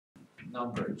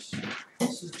numbers.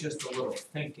 This is just a little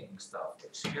thinking stuff,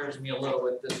 which scares me a little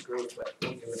with this group, but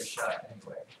we'll give it a shot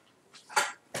anyway.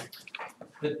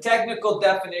 The technical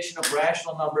definition of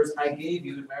rational numbers I gave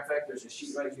you, as a matter of fact, there's a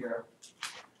sheet right here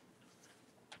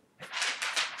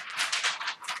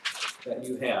that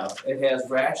you have. It has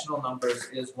rational numbers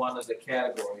is one of the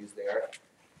categories there.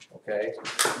 Okay.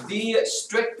 The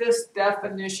strictest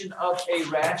definition of a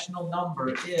rational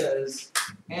number is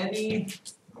any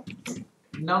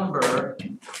number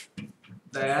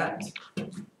that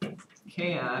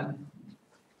can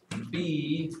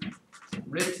be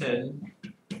written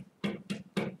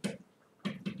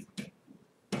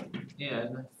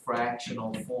in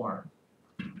fractional form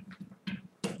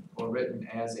or written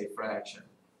as a fraction.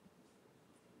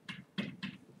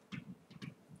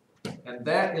 And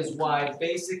that is why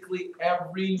basically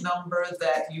every number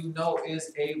that you know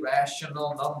is a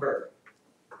rational number.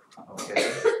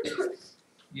 Okay?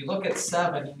 You look at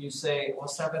 7 and you say, well,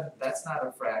 7, that's not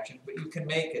a fraction, but you can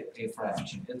make it a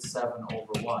fraction. It's 7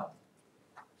 over 1.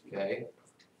 Okay?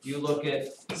 You look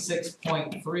at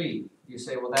 6.3, you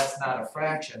say, well, that's not a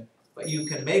fraction, but you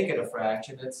can make it a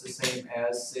fraction. It's the same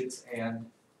as 6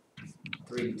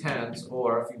 3/10,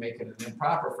 or if you make it an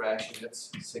improper fraction,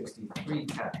 it's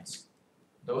 63/10.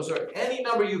 Those are, any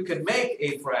number you can make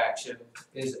a fraction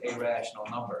is a rational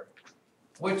number.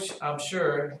 Which I'm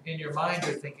sure in your mind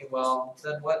you're thinking, well,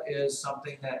 then what is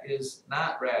something that is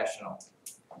not rational?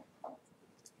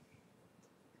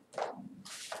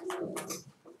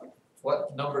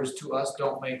 What numbers to us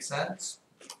don't make sense?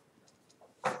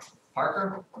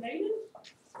 Parker? Negative?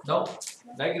 No.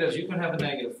 Negatives, you can have a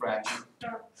negative fraction.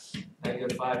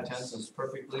 Negative 5/10 is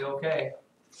perfectly okay.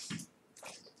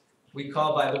 We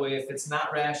call, by the way, if it's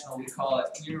not rational, we call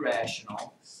it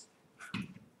irrational.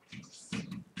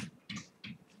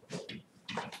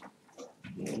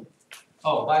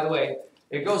 Oh, by the way,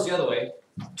 it goes the other way.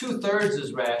 2/3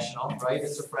 is rational, right?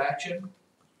 It's a fraction.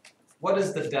 What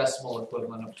is the decimal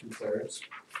equivalent of 2/3?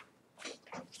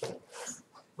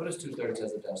 What is 2/3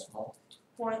 as a decimal?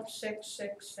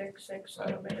 0.6666 Right.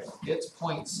 in a minute. It's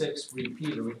 0.6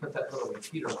 repeater. We put that little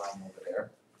repeater line over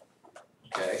there.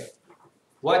 Okay.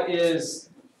 What is,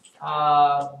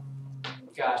 gosh,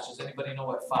 does anybody know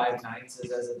what 5/9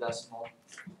 is as a decimal?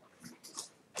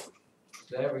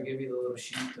 Did I ever give you the little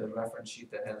sheet, the reference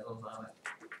sheet that has those on it?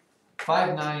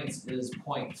 5/9 is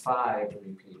 0.5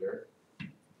 repeater.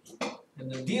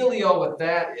 And the dealio with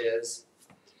that is,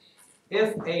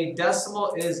 if a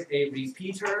decimal is a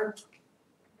repeater,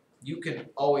 you can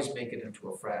always make it into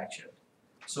a fraction.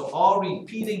 So all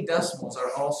repeating decimals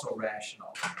are also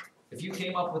rational. If you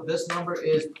came up with this number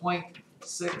is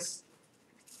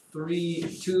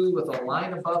 0.632 with a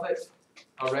line above it,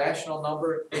 a rational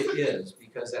number, it is,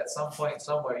 because at some point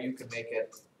somewhere you can make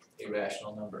it a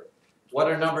rational number. What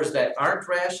are numbers that aren't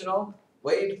rational?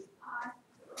 Wade?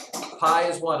 Pi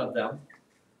is one of them.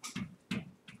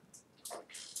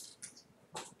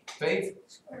 Faith?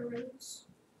 Square roots.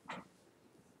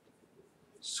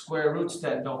 Square roots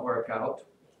that don't work out.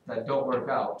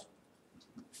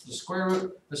 The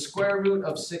square root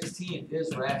of 16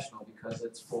 is rational because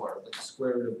it's 4, but the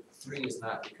square root of 3 is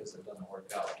not because it doesn't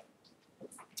work out.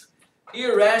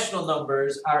 Irrational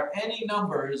numbers are any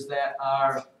numbers that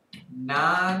are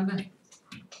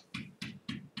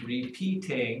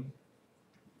non-repeating,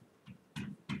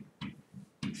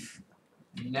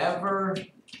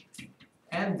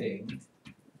 never-ending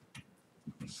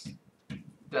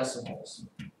decimals.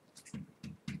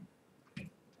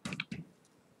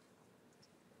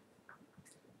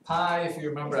 Pi, if you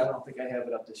remember, I don't think I have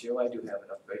it up this year. Well, I do have it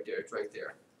up right there. It's right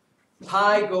there.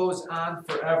 Pi goes on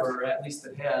forever, or at least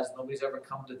it has. Nobody's ever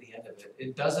come to the end of it.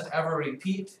 It doesn't ever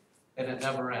repeat, and it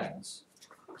never ends.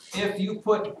 If you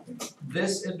put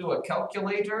this into a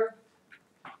calculator,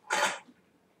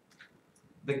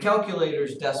 the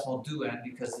calculator's decimal do end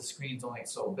because the screen's only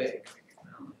so big.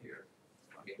 Now, here,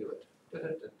 let me do it.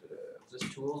 Is this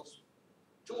tools?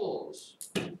 Tools.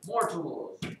 More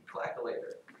tools.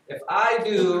 Calculator. If I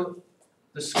do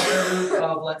the square root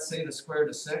of, let's say, the square root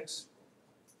of 6,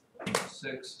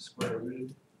 6 square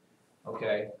rooted,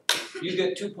 okay, you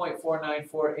get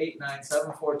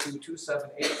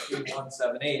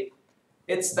 2.494897422783178.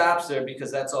 It stops there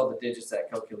because that's all the digits that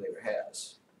calculator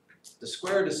has. The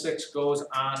square root of 6 goes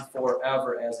on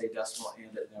forever as a decimal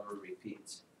and it never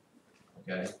repeats.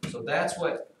 Okay, so that's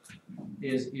what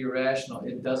is irrational.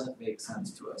 It doesn't make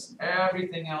sense to us.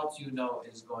 Everything else you know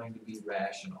is going to be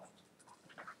rational.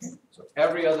 So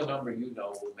every other number you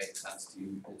know will make sense to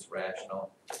you. It's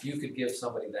rational. You could give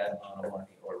somebody that amount of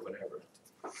money or whatever.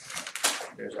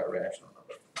 There's our rational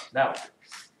number. Now,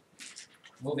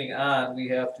 moving on, we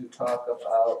have to talk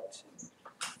about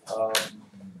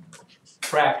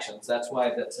fractions, that's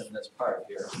why that's in this part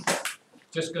here.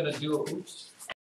 Just gonna do, oops,